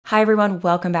Hi everyone,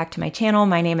 welcome back to my channel.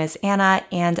 My name is Anna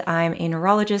and I'm a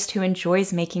neurologist who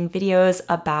enjoys making videos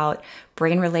about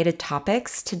brain-related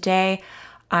topics. Today,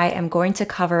 I am going to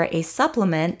cover a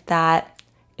supplement that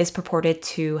is purported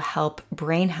to help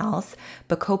brain health,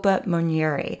 Bacopa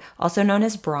Monnieri, also known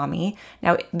as Brahmi.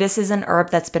 Now, this is an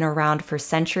herb that's been around for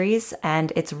centuries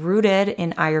and it's rooted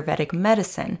in Ayurvedic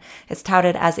medicine. It's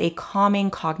touted as a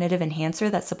calming cognitive enhancer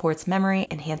that supports memory,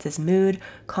 enhances mood,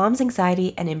 calms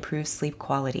anxiety, and improves sleep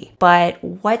quality. But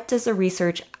what does the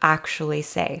research actually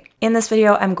say? In this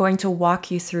video, I'm going to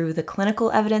walk you through the clinical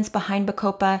evidence behind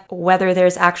Bacopa, whether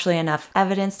there's actually enough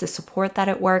evidence to support that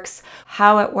it works,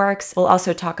 how it works. We'll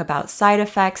also talk about side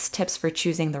effects, tips for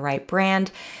choosing the right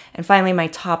brand, and finally my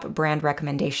top brand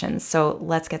recommendations. So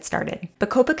let's get started.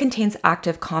 Bacopa contains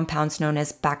active compounds known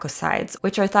as bacosides,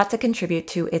 which are thought to contribute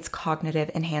to its cognitive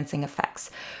enhancing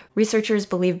effects. Researchers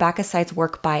believe bacosides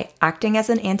work by acting as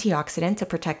an antioxidant to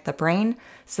protect the brain,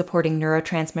 supporting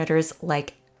neurotransmitters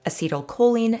like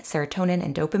acetylcholine, serotonin,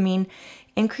 and dopamine,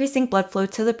 increasing blood flow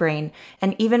to the brain,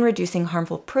 and even reducing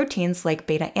harmful proteins like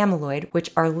beta-amyloid, which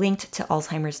are linked to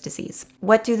Alzheimer's disease.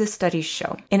 What do the studies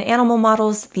show? In animal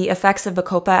models, the effects of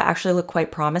Bacopa actually look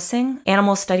quite promising.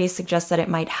 Animal studies suggest that it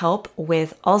might help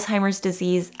with Alzheimer's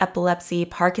disease, epilepsy,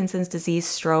 Parkinson's disease,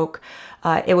 stroke.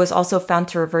 It was also found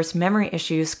to reverse memory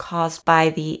issues caused by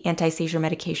the anti-seizure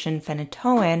medication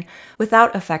phenytoin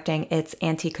without affecting its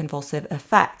anticonvulsive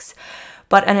effects.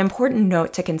 But an important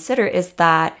note to consider is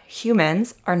that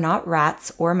humans are not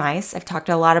rats or mice. I've talked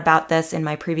a lot about this in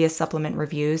my previous supplement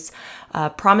reviews.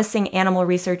 Promising animal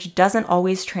research doesn't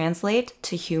always translate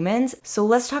to humans, so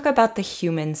let's talk about the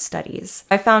human studies.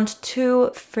 I found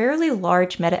two fairly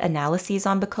large meta-analyses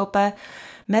on Bacopa.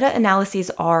 Meta-analyses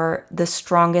are the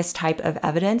strongest type of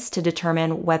evidence to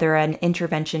determine whether an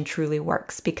intervention truly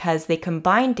works because they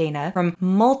combine data from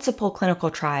multiple clinical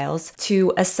trials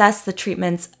to assess the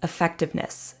treatment's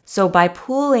effectiveness. So by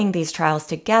pooling these trials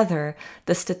together,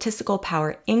 the statistical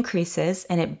power increases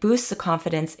and it boosts the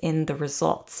confidence in the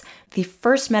results. The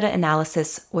first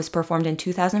meta-analysis was performed in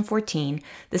 2014.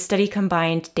 The study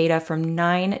combined data from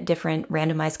 9 different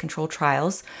randomized controlled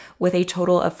trials with a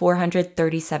total of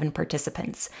 437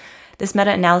 participants. This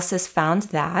meta-analysis found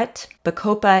that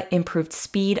Bacopa improved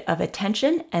speed of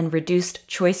attention and reduced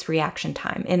choice reaction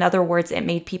time. In other words, it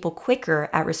made people quicker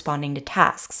at responding to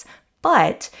tasks.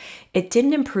 But it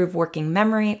didn't improve working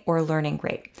memory or learning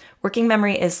rate. Working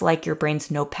memory is like your brain's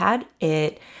notepad.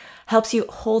 It helps you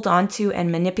hold on to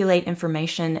and manipulate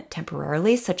information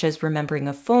temporarily, such as remembering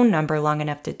a phone number long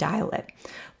enough to dial it.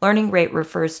 Learning rate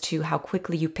refers to how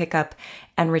quickly you pick up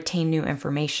and retain new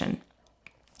information.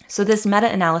 So this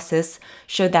meta-analysis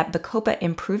showed that Bacopa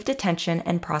improved attention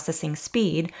and processing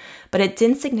speed, but it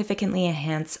didn't significantly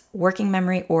enhance working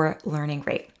memory or learning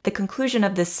rate. The conclusion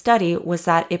of this study was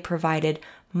that it provided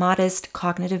modest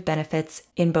cognitive benefits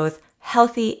in both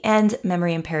healthy and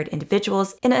memory-impaired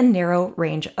individuals in a narrow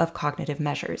range of cognitive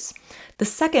measures. The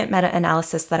second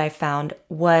meta-analysis that I found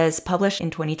was published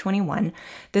in 2021.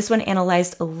 This one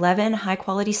analyzed 11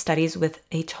 high-quality studies with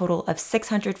a total of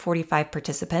 645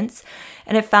 participants,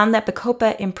 and it found that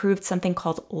Bacopa improved something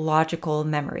called logical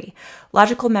memory.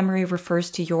 Logical memory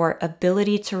refers to your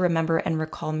ability to remember and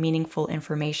recall meaningful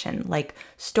information, like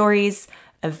stories,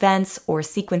 events, or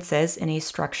sequences in a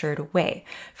structured way.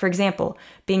 For example,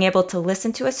 being able to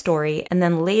listen to a story and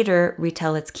then later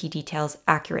retell its key details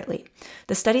accurately.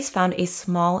 The studies found a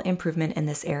small improvement in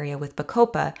this area with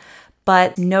Bacopa,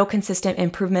 but no consistent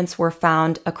improvements were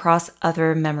found across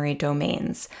other memory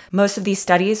domains. Most of these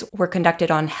studies were conducted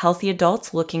on healthy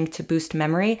adults looking to boost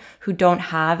memory who don't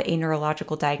have a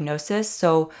neurological diagnosis.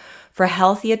 So for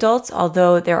healthy adults,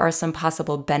 although there are some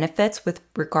possible benefits with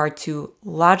regard to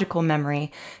logical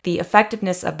memory, the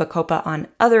effectiveness of Bacopa on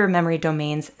other memory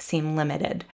domains seem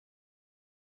limited.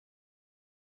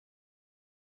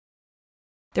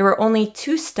 There were only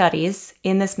 2 studies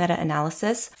in this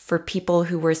meta-analysis for people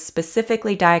who were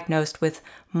specifically diagnosed with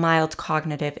mild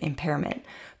cognitive impairment.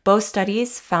 Both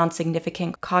studies found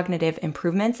significant cognitive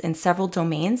improvements in several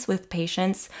domains with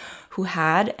patients who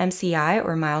had MCI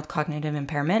or mild cognitive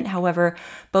impairment. However,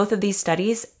 both of these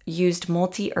studies used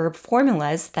multi-herb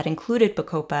formulas that included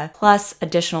Bacopa plus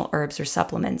additional herbs or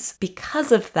supplements.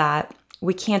 Because of that,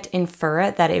 we can't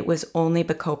infer that it was only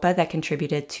Bacopa that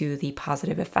contributed to the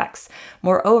positive effects.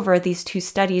 Moreover, these 2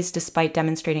 studies, despite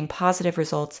demonstrating positive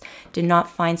results, did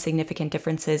not find significant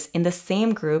differences in the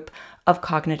same group of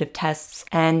cognitive tests,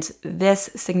 and this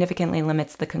significantly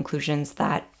limits the conclusions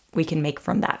that we can make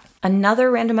from that.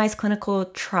 Another randomized clinical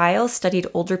trial studied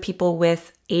older people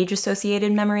with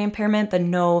age-associated memory impairment, but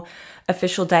no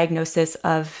official diagnosis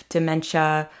of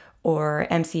dementia or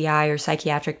MCI or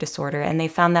psychiatric disorder, and they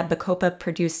found that Bacopa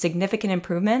produced significant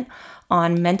improvement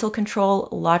on mental control,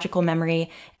 logical memory,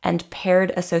 and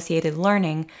paired associated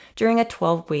learning during a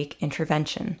 12-week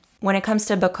intervention. When it comes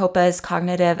to Bacopa's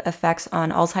cognitive effects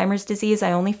on Alzheimer's disease,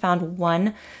 I only found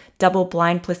one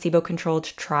double-blind placebo-controlled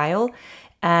trial,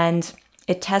 and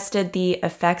it tested the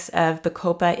effects of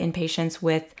Bacopa in patients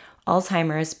with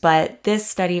Alzheimer's, but this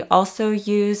study also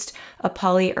used a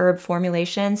polyherb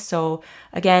formulation. So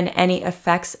again, any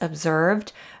effects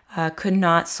observed could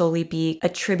not solely be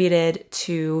attributed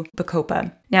to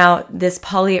Bacopa. Now, this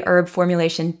polyherb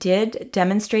formulation did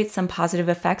demonstrate some positive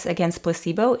effects against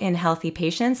placebo in healthy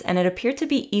patients, and it appeared to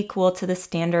be equal to the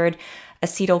standard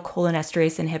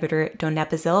acetylcholinesterase inhibitor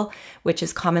donepezil, which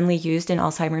is commonly used in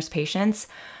Alzheimer's patients.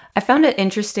 I found it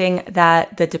interesting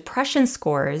that the depression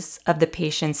scores of the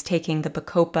patients taking the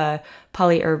Bacopa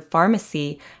polyherb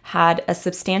pharmacy had a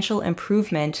substantial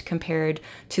improvement compared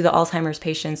to the Alzheimer's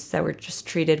patients that were just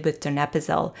treated with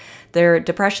donepezil. Their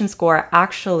depression score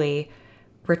actually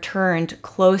returned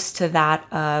close to that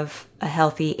of a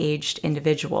healthy aged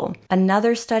individual.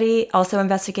 Another study also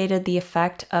investigated the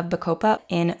effect of Bacopa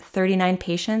in 39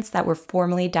 patients that were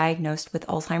formally diagnosed with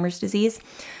Alzheimer's disease.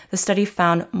 The study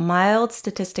found mild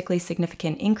statistically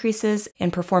significant increases in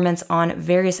performance on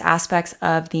various aspects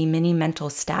of the mini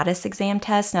mental status exam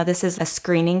test. Now, this is a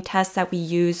screening test that we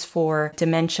use for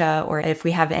dementia, or if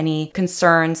we have any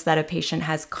concerns that a patient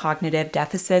has cognitive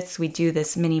deficits, we do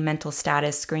this mini mental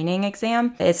status screening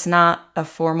exam. It's not a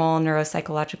formal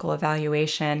neuropsychological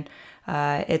evaluation.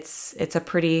 It's a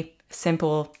pretty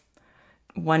simple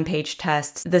one-page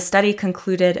test. The study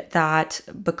concluded that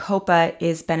Bacopa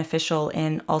is beneficial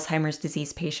in Alzheimer's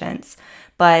disease patients.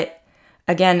 But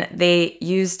again, they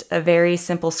used a very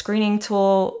simple screening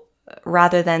tool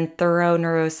rather than thorough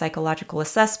neuropsychological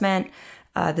assessment.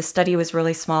 The study was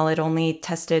really small. It only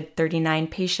tested 39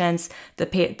 patients.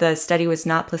 The study was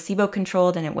not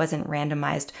placebo-controlled and it wasn't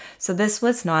randomized. So this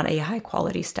was not a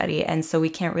high-quality study, and so we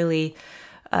can't really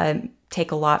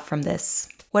take a lot from this.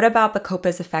 What about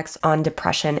Bacopa's effects on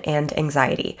depression and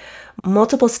anxiety?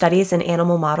 Multiple studies in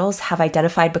animal models have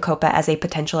identified Bacopa as a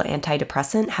potential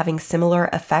antidepressant, having similar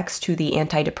effects to the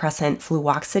antidepressant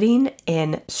fluoxetine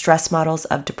in stress models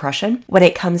of depression. When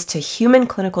it comes to human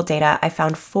clinical data, I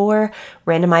found 4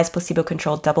 randomized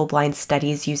placebo-controlled double-blind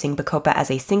studies using Bacopa as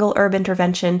a single herb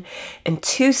intervention, and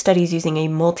 2 studies using a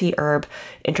multi-herb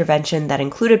intervention that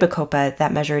included Bacopa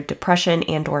that measured depression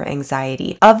and/or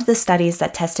anxiety. Of the studies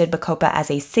that tested Bacopa as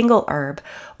a single herb,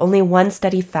 only 1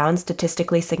 study found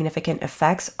statistically significant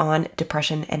effects on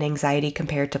depression and anxiety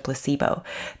compared to placebo.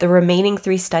 The remaining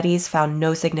 3 studies found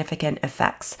no significant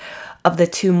effects. Of the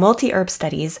 2 multi-herb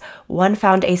studies, one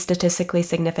found a statistically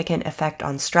significant effect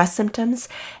on stress symptoms,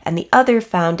 and the other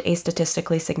found a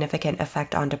statistically significant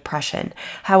effect on depression.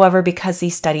 However, because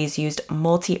these studies used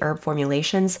multi-herb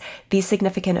formulations, these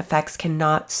significant effects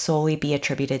cannot solely be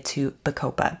attributed to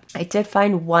Bacopa. I did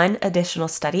find one additional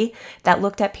study that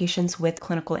looked at patients with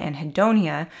clinical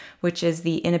anhedonia, which is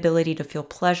the inability to feel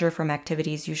pleasure from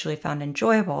activities usually found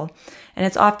enjoyable, and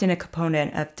it's often a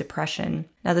component of depression.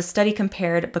 Now, the study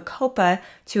compared Bacopa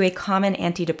to a common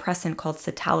antidepressant called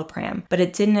citalopram, but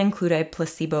it didn't include a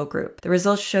placebo group. The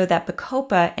results showed that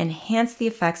Bacopa enhanced the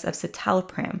effects of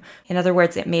citalopram. In other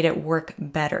words, it made it work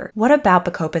better. What about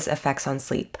Bacopa's effects on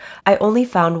sleep? I only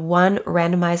found one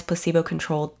randomized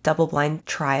placebo-controlled double-blind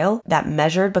trial that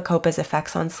measured Bacopa's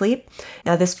effects on sleep.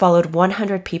 Now, this followed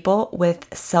 100 people with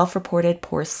self-reported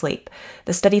poor sleep.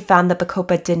 The study found that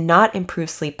Bacopa did not improve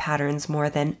sleep patterns more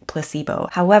than placebo.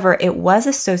 However, it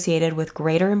was associated with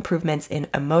greater improvements in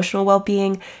emotional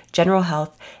well-being, general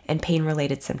health, and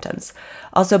pain-related symptoms.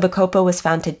 Also, Bacopa was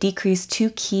found to decrease 2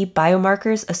 key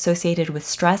biomarkers associated with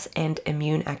stress and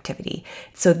immune activity.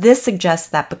 So this suggests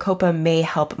that Bacopa may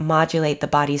help modulate the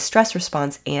body's stress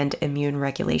response and immune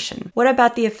regulation. What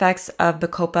about the effects of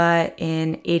Bacopa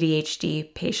in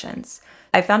ADHD patients?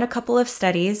 I found a couple of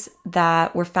studies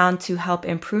that were found to help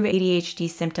improve ADHD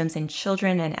symptoms in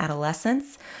children and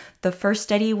adolescents. The first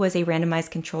study was a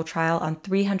randomized control trial on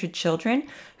 300 children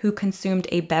who consumed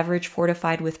a beverage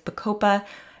fortified with Bacopa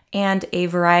and a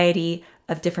variety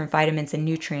of different vitamins and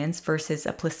nutrients versus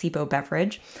a placebo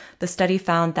beverage. The study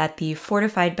found that the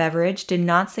fortified beverage did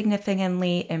not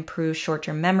significantly improve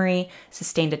short-term memory,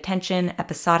 sustained attention,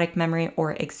 episodic memory,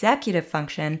 or executive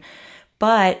function,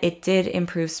 but it did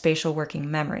improve spatial working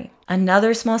memory.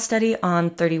 Another small study on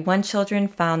 31 children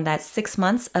found that 6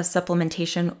 months of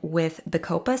supplementation with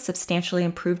Bacopa substantially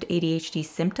improved ADHD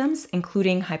symptoms,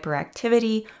 including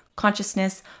hyperactivity,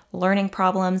 consciousness, learning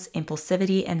problems,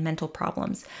 impulsivity, and mental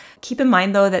problems. Keep in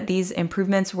mind, though, that these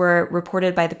improvements were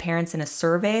reported by the parents in a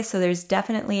survey, so there's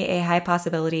definitely a high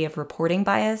possibility of reporting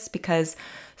bias because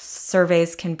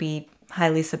surveys can be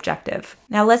highly subjective.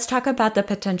 Now let's talk about the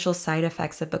potential side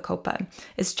effects of Bacopa.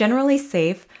 It's generally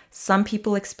safe. Some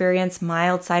people experience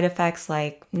mild side effects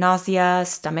like nausea,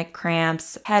 stomach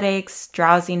cramps, headaches,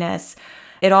 drowsiness.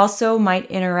 It also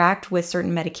might interact with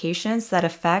certain medications that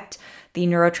affect the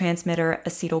neurotransmitter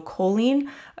acetylcholine.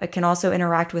 It can also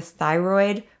interact with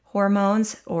thyroid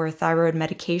hormones or thyroid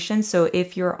medications. So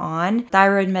if you're on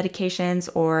thyroid medications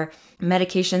or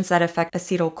medications that affect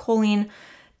acetylcholine,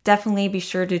 definitely be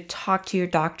sure to talk to your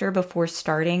doctor before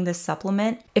starting this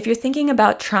supplement. If you're thinking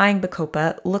about trying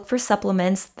Bacopa, look for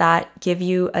supplements that give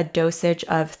you a dosage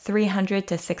of 300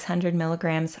 to 600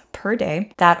 milligrams per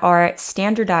day that are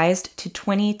standardized to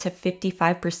 20 to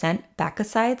 55%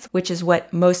 bacosides, which is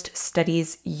what most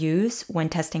studies use when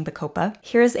testing Bacopa.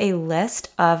 Here's a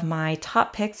list of my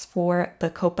top picks for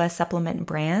Bacopa supplement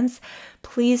brands.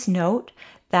 Please note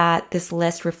that this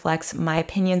list reflects my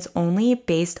opinions only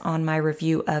based on my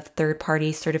review of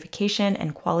third-party certification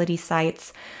and quality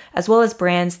sites, as well as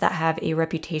brands that have a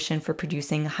reputation for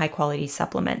producing high-quality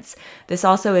supplements. This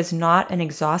also is not an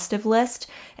exhaustive list,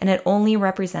 and it only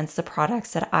represents the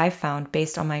products that I've found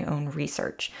based on my own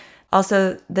research.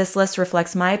 Also, this list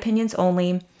reflects my opinions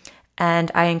only,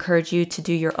 and I encourage you to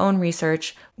do your own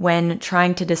research when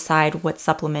trying to decide what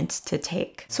supplement to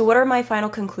take. So what are my final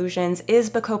conclusions? Is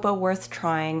Bacopa worth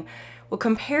trying? Well,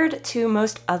 compared to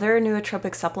most other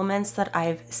nootropic supplements that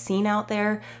I've seen out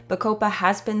there, Bacopa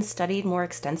has been studied more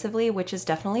extensively, which is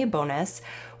definitely a bonus.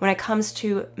 When it comes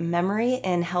to memory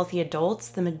in healthy adults,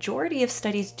 the majority of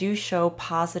studies do show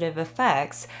positive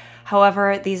effects.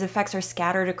 However, these effects are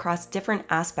scattered across different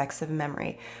aspects of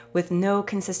memory, with no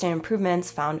consistent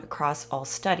improvements found across all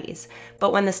studies.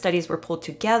 But when the studies were pulled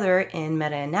together in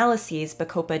meta-analyses,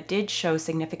 Bacopa did show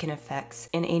significant effects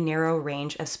in a narrow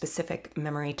range of specific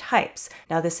memory types.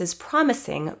 Now, this is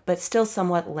promising, but still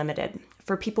somewhat limited.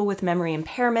 For people with memory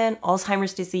impairment,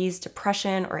 Alzheimer's disease,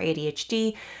 depression, or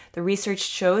ADHD, the research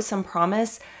shows some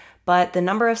promise, but the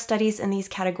number of studies in these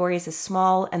categories is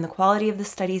small and the quality of the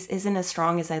studies isn't as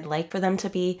strong as I'd like for them to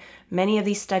be. Many of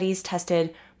these studies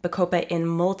tested Bacopa in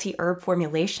multi-herb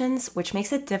formulations, which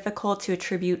makes it difficult to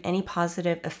attribute any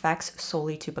positive effects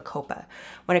solely to Bacopa.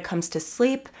 When it comes to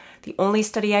sleep, the only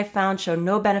study I found showed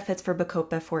no benefits for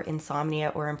Bacopa for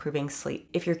insomnia or improving sleep.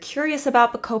 If you're curious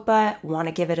about Bacopa, want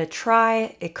to give it a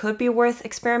try, it could be worth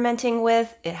experimenting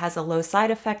with. It has a low side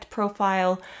effect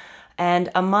profile. And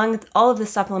among all of the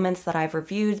supplements that I've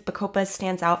reviewed, Bacopa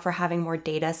stands out for having more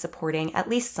data supporting at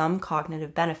least some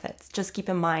cognitive benefits. Just keep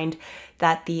in mind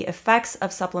that the effects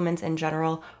of supplements in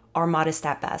general are modest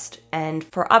at best. And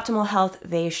for optimal health,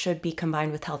 they should be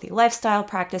combined with healthy lifestyle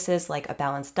practices like a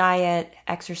balanced diet,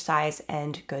 exercise,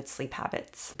 and good sleep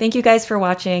habits. Thank you guys for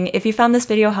watching. If you found this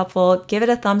video helpful, give it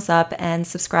a thumbs up and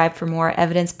subscribe for more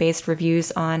evidence-based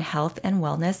reviews on health and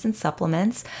wellness and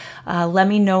supplements. Let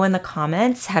me know in the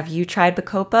comments, have you tried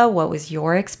Bacopa? What was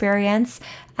your experience?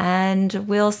 And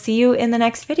we'll see you in the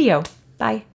next video.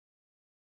 Bye.